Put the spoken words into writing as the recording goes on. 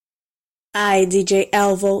Ay, DJ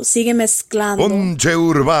Elvo, sigue mezclando. Ponche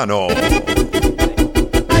Urbano.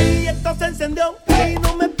 Ay, esto se encendió y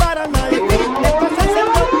no me para nadie. Esto se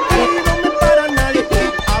encendió y no me para nadie.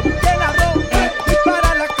 Abrí el arroz y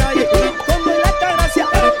para la calle. Con la gracia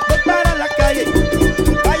voy para la calle.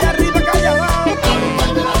 Calle arriba, calle abajo.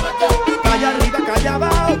 Calle arriba, calle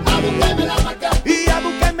abajo. Y a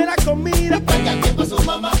buscarme la comida.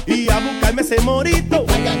 Y a buscarme ese morito.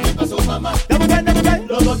 De buscar, de buscar.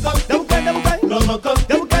 De buscar, de buscar. De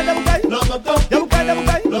buscar, de buscar. De buscar, de buscar. De buscar, de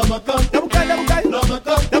buscar. De buscar, de buscar.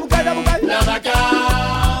 De buscar, de buscar. La vaca.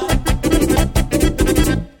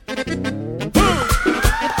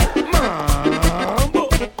 Mambo.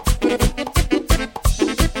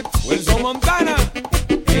 Wilson Montana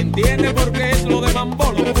entiende por qué es lo de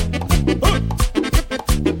Mambolo.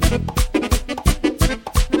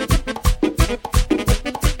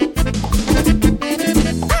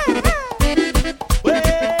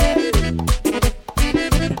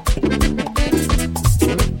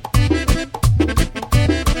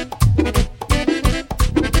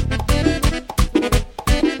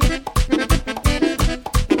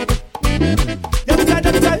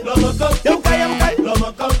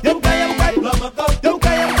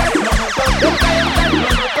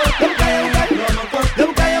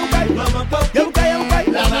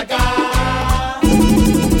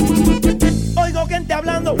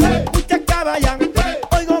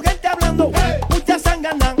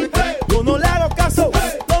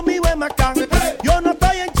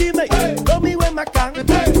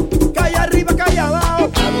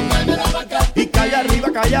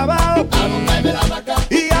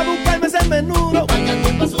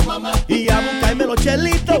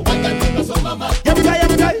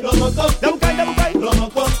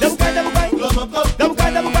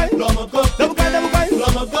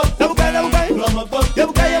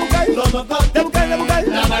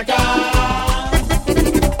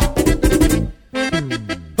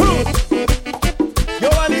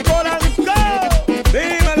 Geovanny Polanco.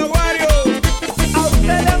 Dímelo, Wario. A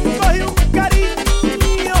usted le han cogido un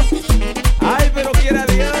cariño. Ay, pero quiera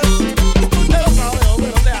Dios. Usted lo sabe, hombre,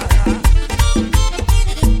 no te hagas.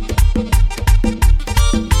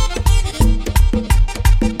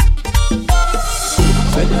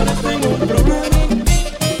 Señores, tengo un problema,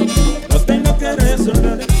 lo tengo que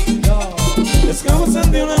resolver. Es que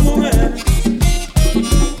abusan de una mujer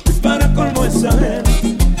y para colmo es ajena.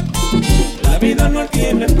 La vida no hay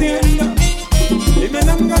quien la entienda y me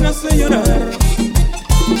dan ganas de llorar.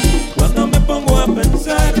 Cuando me pongo a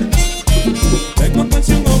pensar, tengo que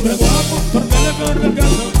ser un hombre guapo, porque le corre el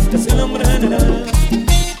caso que es el hombre general.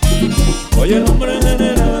 Oye, el hombre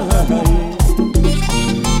general.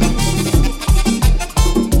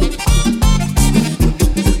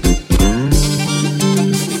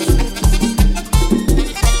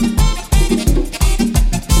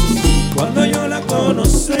 Cuando yo la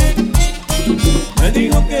conocí, me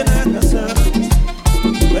dijo que era casada,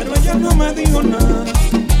 pero ella no me dijo nada,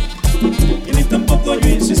 y ni tampoco yo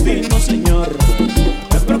insistí, no señor,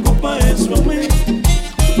 me preocupa eso a mí,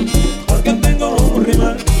 porque tengo un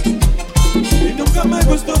rival, y nunca me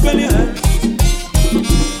gustó pelear,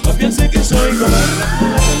 no piense que soy cobarde,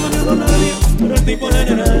 no tengo miedo a nadie, pero el tipo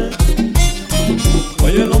general,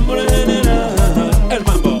 oye el hombre general, el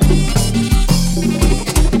mambo.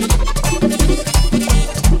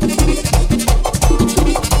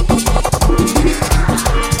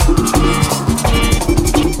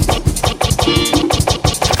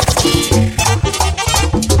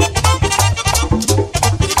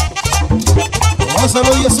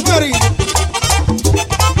 Pásalo, Yes Mary.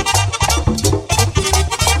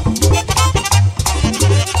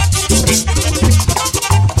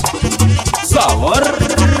 Sabor.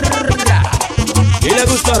 Y le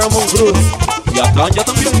gusta a Ramón Cruz y a Caña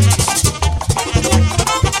también.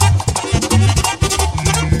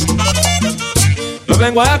 Yo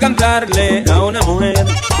vengo a cantarle a una mujer,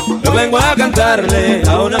 yo vengo a cantarle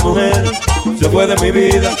a una mujer. Se fue de mi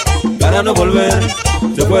vida para no volver,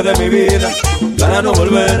 se fue de mi vida para no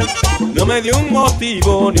volver. No me dio un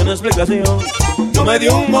motivo ni una explicación, no me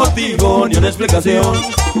dio un motivo ni una explicación.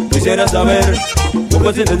 Quisiera saber cuál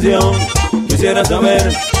fue su intención, quisiera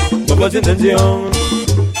saber cuál fue su intención.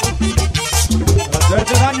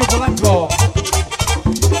 Hacerte daño, Polanco.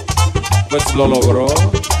 Pues lo logró.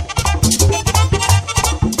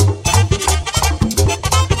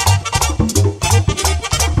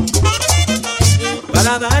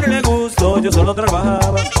 Para darle gusto yo solo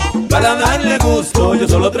trabajaba, para darle gusto yo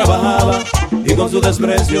solo trabajaba, y con sus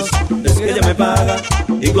desprecios es que ella me paga,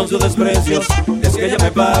 y con sus desprecios es es que ella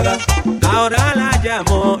me paga. Ahora la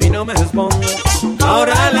llamo y no me responde.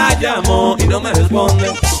 Ahora la llamo y no me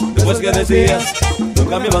responde. Después que decías,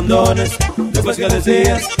 nunca me abandones. Después que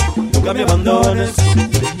decías, nunca me abandones.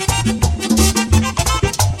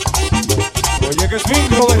 Oye, que es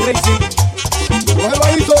micro de Racing. ¡Vuelva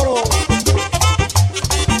ahí, toro!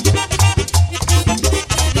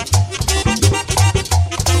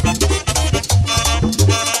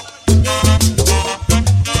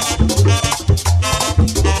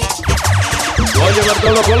 Oye,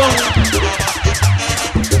 Bartolo Colón.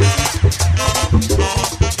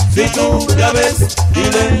 Si tú la ves,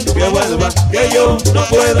 dile que vuelva, que yo no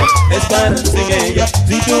puedo estar sin ella.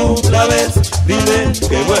 Si tú la ves, dile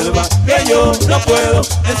que vuelva, que yo no puedo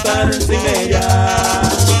estar sin ella.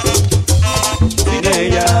 Sin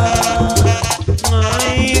ella.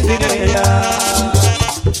 Ay, sin ella.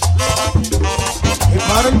 ¡Y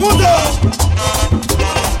para el mundo!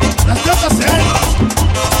 ¡Las gatas se van!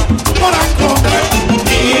 ¡Polanco!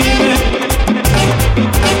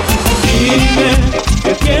 Dime,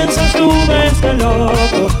 ¿qué piensas tú de este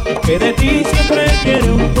loco? Que de ti siempre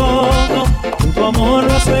quiere un poco. Tu amor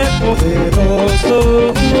lo hace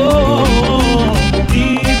poderoso.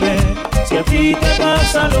 Dime, si a ti te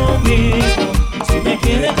pasa lo mismo. Si me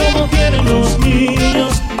quieres como quieren los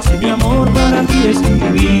niños. Si mi amor para ti es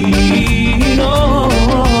divino.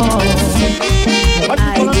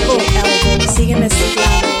 Ay, DJ Elvo, sígueme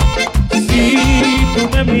mezclando. Si tú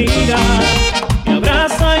me miras, me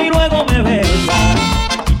abraza y luego me besa,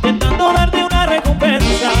 intentando darte una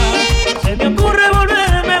recompensa. Se me ocurre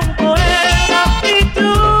volverme un poeta y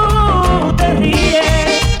tú te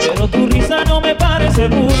ríes, pero tu risa no me parece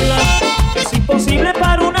burla. Es imposible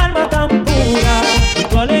para un alma tan pura que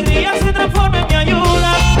tu alegría se transforme en mi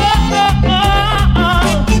ayuda.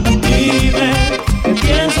 Dime, ¿qué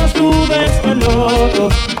piensas tú de este loco?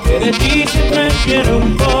 Que de ti siempre quiero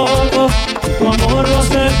un poco. Tu amor lo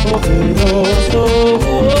hace poderoso.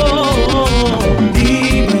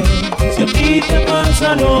 Dime, si a ti te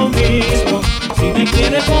pasa lo mismo. Si me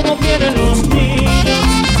quieres como quieren los niños.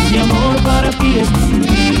 Mi amor para ti es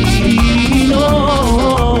divino.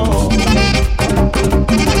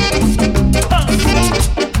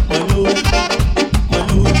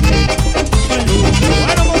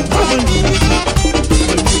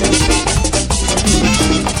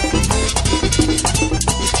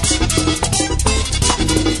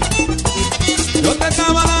 Yo te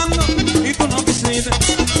estaba dando y tú no quisiste.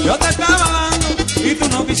 Yo te estaba dando y tú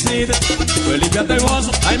no quisiste. Pues limpiate el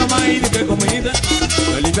bozo, ay mamá, y de qué comiste.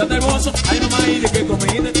 Pues limpiate el bozo, ay mamá, y de qué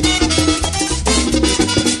comiste.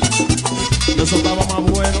 Yo soltaba más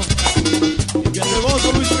bueno. Limpiate el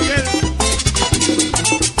bozo, Luis Miguel.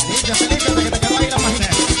 Límpiate que te quedó ahí la página.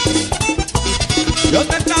 Yo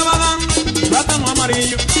te estaba dando plátano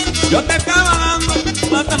amarillo. Yo te estaba dando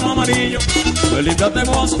plátano amarillo. Pues limpiate el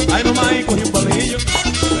bozo, ay mamá, y cogí un palillo.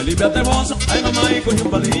 Pues limpiate el bozo, ay mamá, y cogí un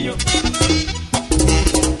palillo.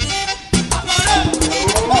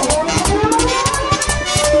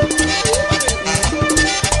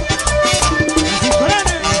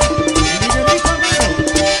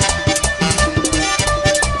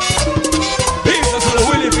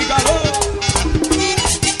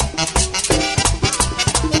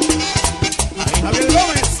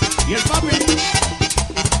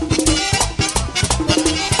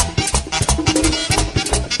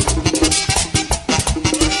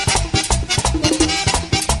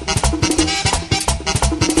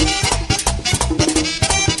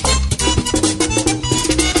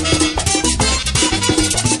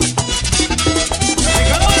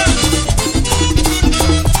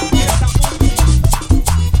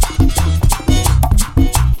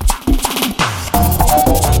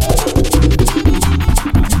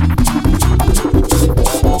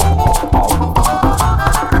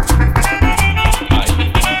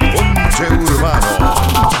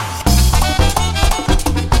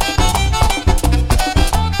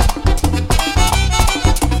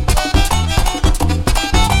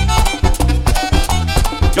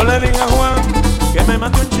 Yo le dije a Juan que me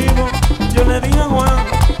mate un chivo. Yo le dije a Juan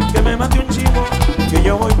que me mate un chivo. Que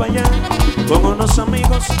yo voy para allá con unos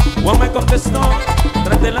amigos. Juan me contestó,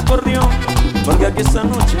 tráete el acordeón, porque aquí esta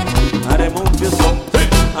noche haremos un fiestón.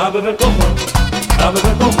 A beber como, a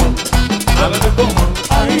beber como, a beber como,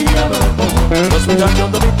 ay, a beber como. Los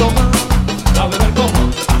muchachos de mi toma, a beber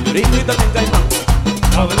como, señorita también caimán.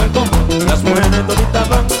 A beber como, las mujeres toditas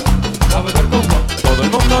van, a beber como, todo el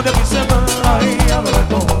mundo de aquí se va, ay, a beber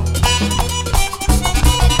como.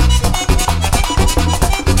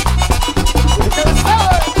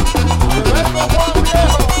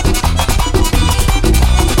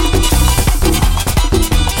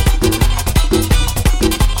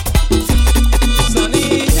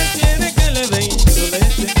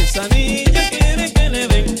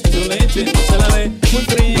 noche no se la ve muy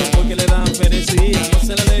fría porque le dan perecía. No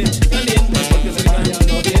se la ve caliente porque se caen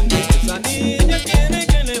los dientes. Esa niña quiere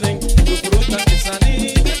que le den su fruta. Esa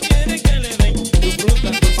niña quiere que le den su fruta.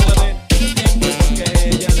 No se la ve tiempo porque a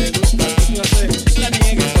ella le gusta. No se la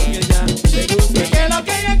niegue porque ella le gusta. Y que lo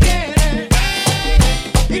que ella quiere,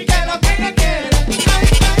 y que lo que ella quiere, ay,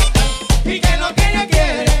 ay, ay. Y que lo que ella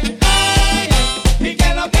quiere, ay, ay. Y que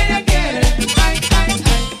lo que ella quiere, ay, ay,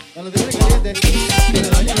 ay. Cuando te pone caliente, que le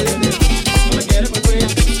daña los dientes. No me quiere por fría,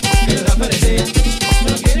 que le da parecida. Me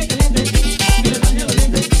lo quiere caliente, que le daña los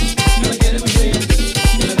dientes. No me quiere por fría,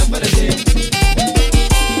 que le da parecida.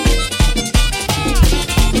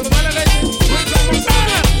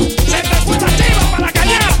 Se te fue la chiva para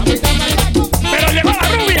callar, pero llegó la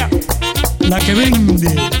rubia. La que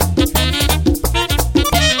vende.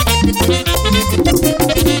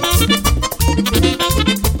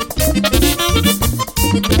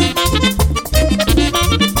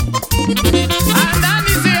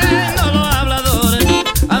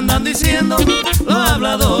 Andan diciendo los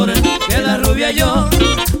habladores que la rubia y yo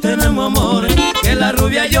tenemos amores, que la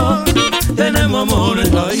rubia y yo tenemos amores.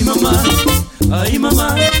 Ay mamá, ay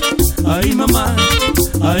mamá, ay mamá,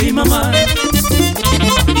 ay mamá.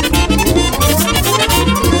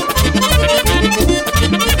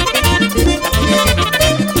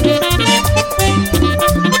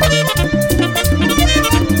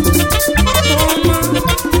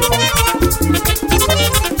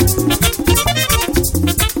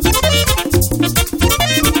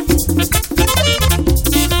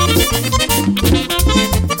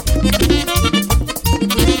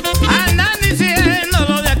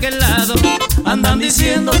 Andan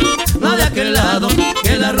diciendo lo de aquel lado,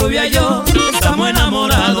 que la rubia y yo estamos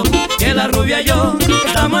enamorados, que la rubia y yo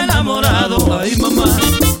estamos enamorados. Ay mamá,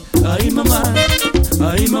 ay mamá,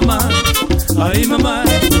 ay mamá, ay mamá.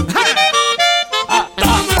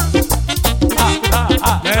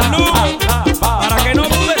 Para que no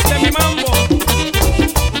dudes de mi mambo.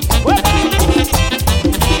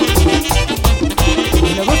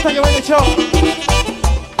 Me gusta que vaya el show.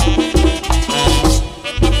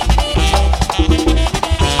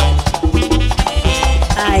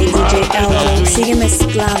 Ay, DJ Elvo, sigue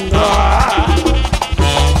mezclando.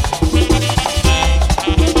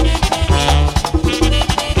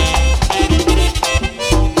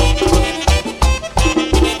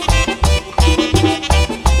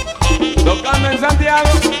 Tocando en Santiago,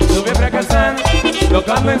 lo voy a fracasar.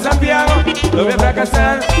 Tocando en Santiago, lo voy a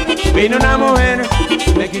fracasar. Vino una mujer,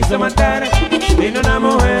 me quiso matar. Vino una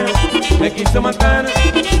mujer, me quiso matar.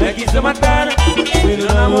 Me quiso matar. Vino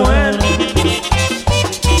una mujer.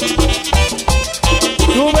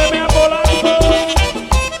 Súbeme a Polanco.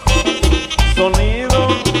 Sonido,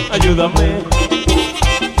 ayúdame.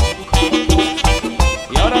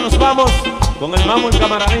 Y ahora nos vamos con el mambo en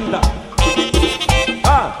cámara lenta.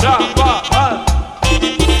 Ah, tra, pa, ah.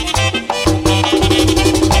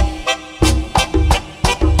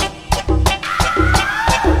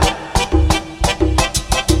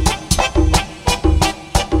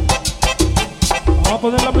 Vamos a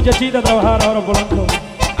poner la muchachita a trabajar ahora, Polanco.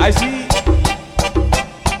 Ay, sí.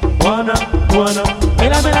 Juana, Juana,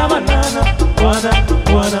 pélame la banana. Juana,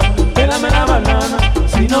 Juana, pélame la banana.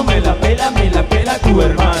 Si no me la pela tu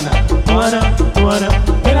hermana. Juana, Juana,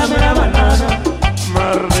 pélame la banana.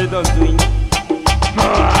 Maldito swing.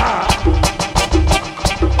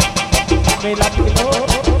 Me la peló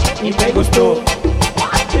y me gustó.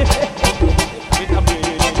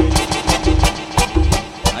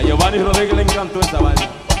 A Geovanny Rodríguez le encantó esa vaina.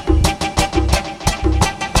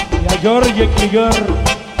 Y a George Cligar.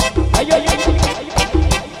 Ay, ay, ay, ay, ay, ay.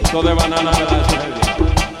 Esto de banana de la Australia.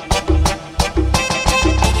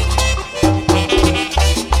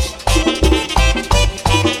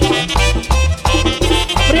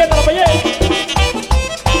 ¡Apriétalo, payé!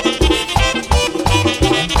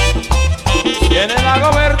 Tiene el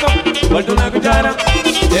Agoberto, vuelta una cuchara.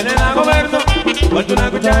 Tiene el Agoberto, vuelta una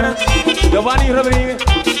cuchara. Geovanny Rodríguez,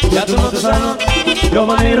 ya tú no te sanas.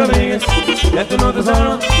 Geovanny Rodríguez, ya tú no te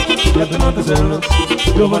sanas. Ya tú no te sanas.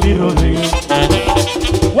 Geovanny Rodríguez.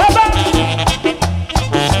 ¡Guapa!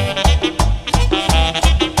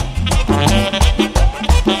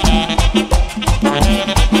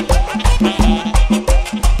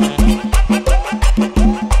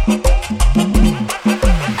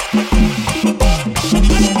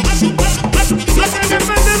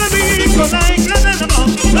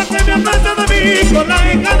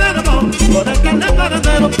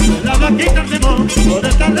 La vaquita Simón, por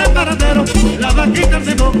estar de paradero. La vaquita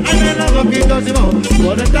Simón, ay de la vaquita Simón,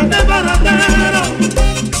 por estar de paradero.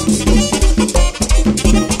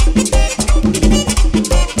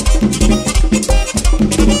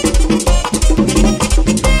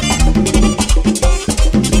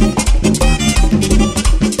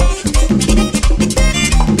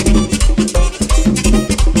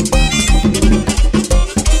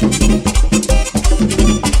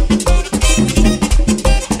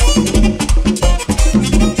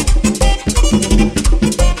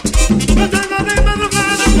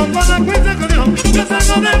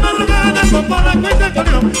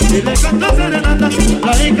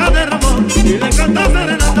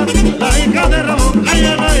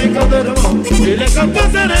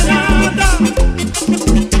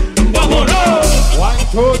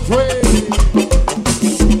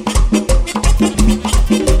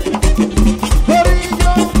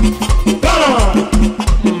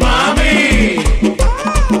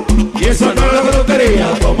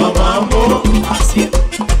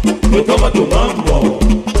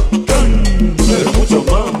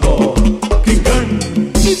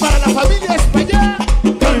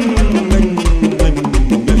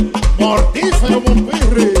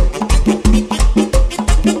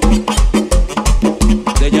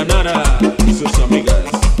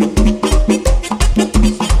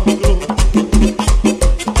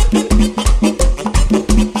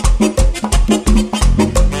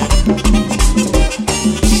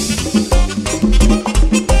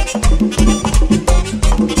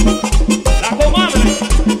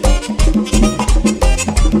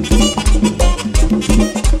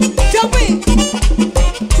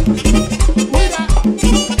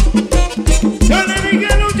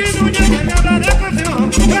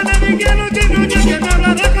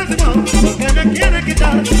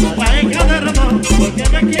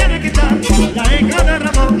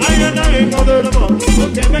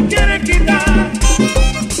 que me quiere quitar.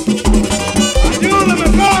 Ayúdame,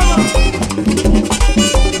 cama.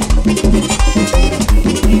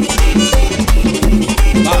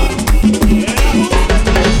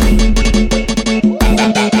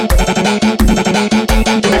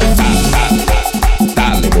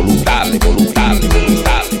 Dale, volumen, dale, volumen, dale, volumen, dale, dale,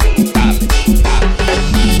 dale.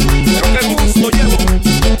 Pero qué gusto llevo,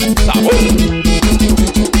 sabor.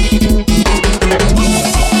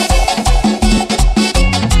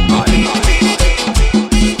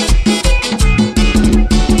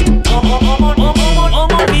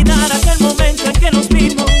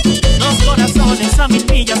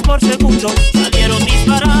 Por segundo salieron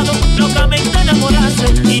disparados, locamente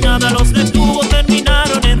enamorarse y nada los detuvo,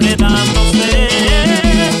 terminaron enredándose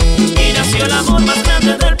y nació el amor más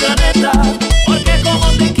grande del planeta. Porque como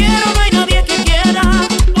te quiero no hay nadie que quiera,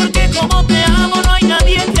 porque como te amo no hay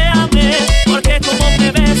nadie que ame, porque como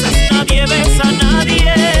me besas nadie besa a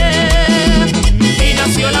nadie y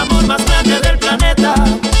nació el amor más grande del planeta.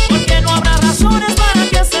 Porque no habrá razones para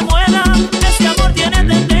que se muera, este amor tiene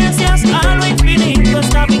tendencias a lo infinito,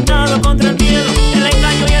 está pintado contra el miedo, el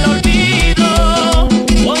engaño y el olvido.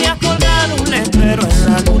 Voy a colgar un letrero en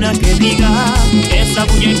la luna que diga: esa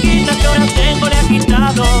muñequita que ahora tengo le ha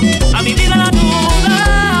quitado a mi vida la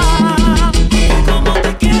duda. Como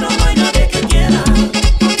te quiero no hay nadie que quiera,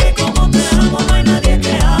 porque como te amo no hay nadie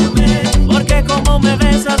que ame, porque como me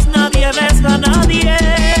besas nadie besa a nadie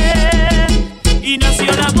y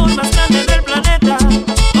nació el amor más grande del planeta.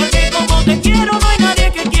 Porque como te quiero no hay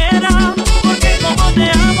nadie que quiera, porque como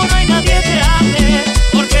te amo no hay nadie que ame,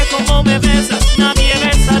 porque como me besas nadie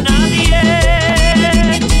besa a nadie,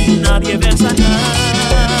 nadie besa a nadie.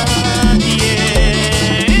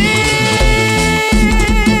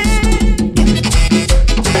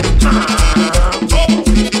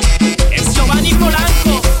 Es Geovanny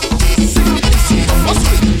Polanco.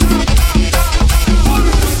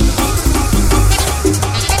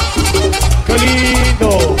 ¡Qué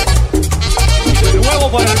lindo! De nuevo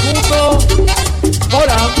para el mundo,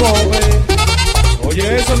 Polanco, güey. Oye,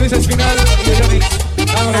 eso dice el final de Johnny.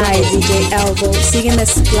 Ay, DJ Elvo, sigue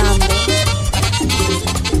mezclando.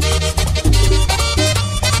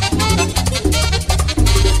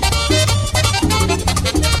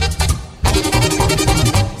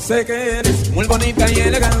 Sé que eres muy bonita y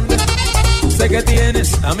elegante, sé que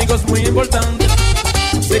tienes amigos muy importantes,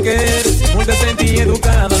 sé que eres muy decente y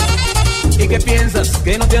educada y que piensas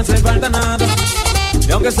que no te hace falta nada.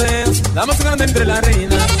 Y aunque seas la más grande entre las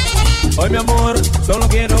reinas, hoy mi amor, solo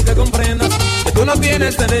quiero que comprendas que tú no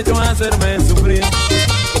tienes derecho a hacerme sufrir,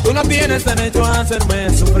 que tú no tienes derecho a hacerme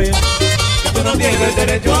sufrir, que tú no tienes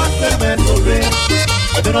derecho a hacerme sufrir,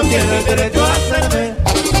 que tú no tienes derecho a hacerme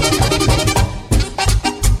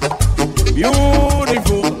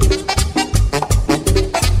beautiful.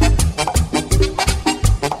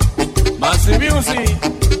 Maxi Music,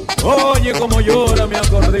 oye como llora mi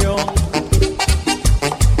acordeón.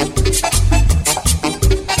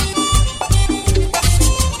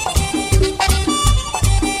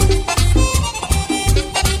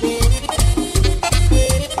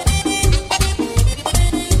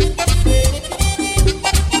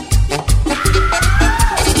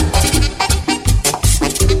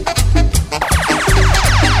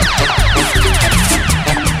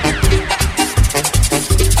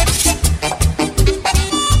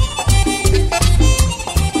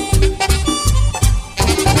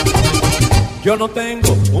 Yo no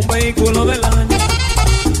tengo un vehículo del año,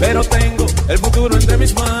 pero tengo el futuro entre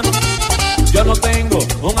mis manos. Yo no tengo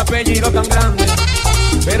un apellido tan grande,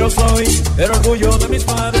 pero soy el orgullo de mis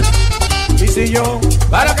padres. Y si yo,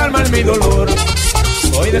 para calmar mi dolor,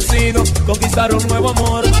 hoy decido conquistar un nuevo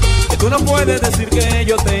amor, que tú no puedes decir que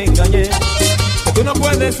yo te engañé, que tú no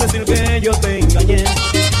puedes decir que yo te engañé,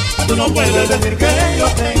 que tú no puedes decir que yo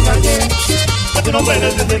te engañé, que tú no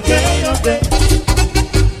puedes decir que yo te...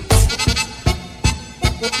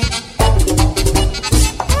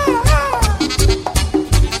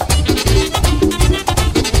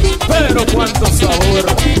 Pero cuánto sabor.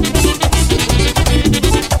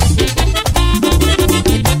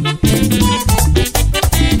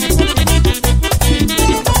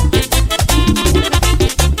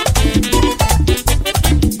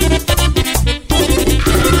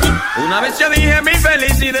 Una vez yo dije mi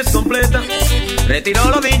felicidad es completa, retiró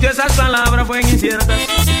lo dicho, esas palabras fueron inciertas.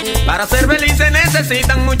 Para ser feliz se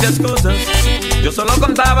necesitan muchas cosas, yo solo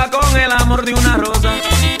contaba con el amor de una rosa.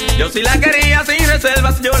 Yo sí la quería sin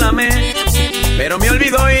reservas, yo la amé, pero me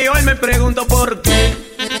olvidó y hoy me pregunto por qué.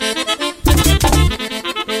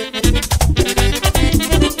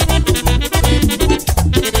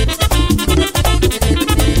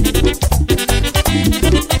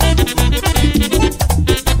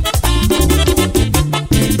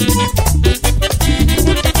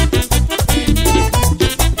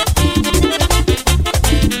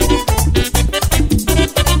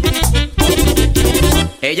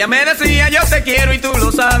 Ella me decía yo te quiero y tú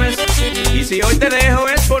lo sabes, y si hoy te dejo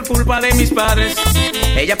es por culpa de mis padres.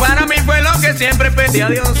 Ella para mí fue lo que siempre pedí a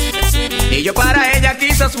Dios, y yo para ella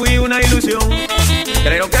quizás fui una ilusión.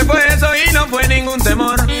 Creo que fue eso y no fue ningún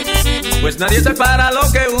temor, pues nadie separa lo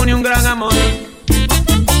que une un gran amor.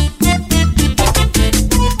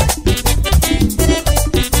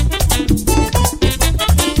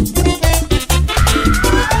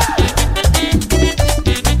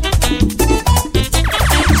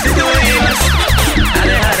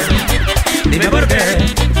 Dime por qué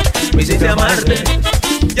me hiciste amarte.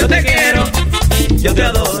 Yo te quiero, yo te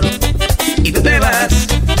adoro, y tú te vas,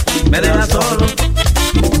 me dejas solo.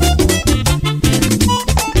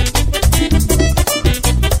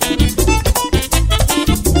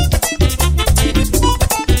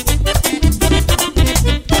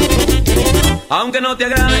 Aunque no te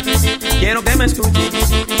agrade, quiero que me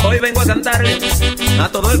escuches. Hoy vengo a cantarle a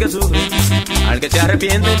todo el que sufre, al que se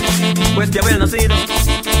arrepiente, pues de haber nacido.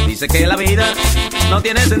 Dice que la vida no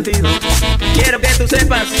tiene sentido. Quiero que tú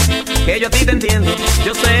sepas que yo a ti te entiendo.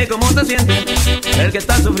 Yo sé cómo te sientes el que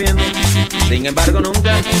está sufriendo. Sin embargo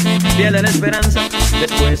nunca pierde la esperanza.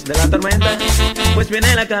 Después de la tormenta, pues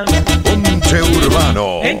viene la calma. Ponche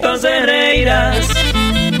Urbano. Entonces reirás.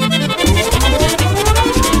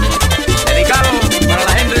 Dedicado para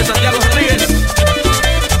la gente de Santiago Rodríguez.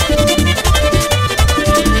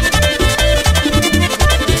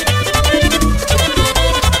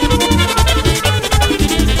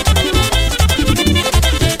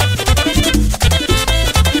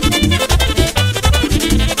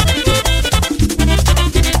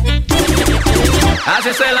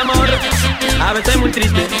 Haces el amor, a veces muy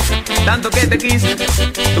triste, tanto que te quise,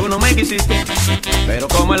 tú no me quisiste. Pero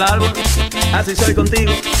como el árbol, así soy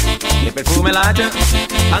contigo. Mi perfume la hacha,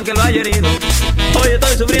 aunque lo haya herido. Hoy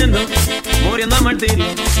estoy sufriendo, muriendo a martirio.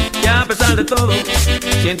 Y a pesar de todo,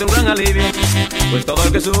 siento un gran alivio, pues todo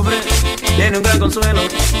el que sufre tiene un gran consuelo,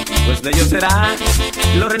 pues de ellos será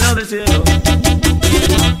los reinos del cielo.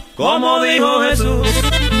 Como dijo Jesús.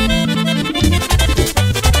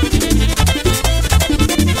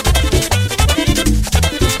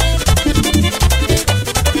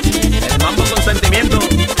 Sentimiento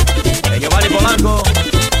de Geovanny Polanco,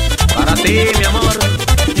 para ti, mi amor.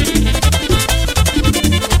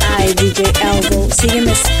 Ay, DJ Elvo, sigue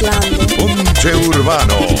mezclando. Ponche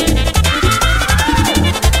Urbano.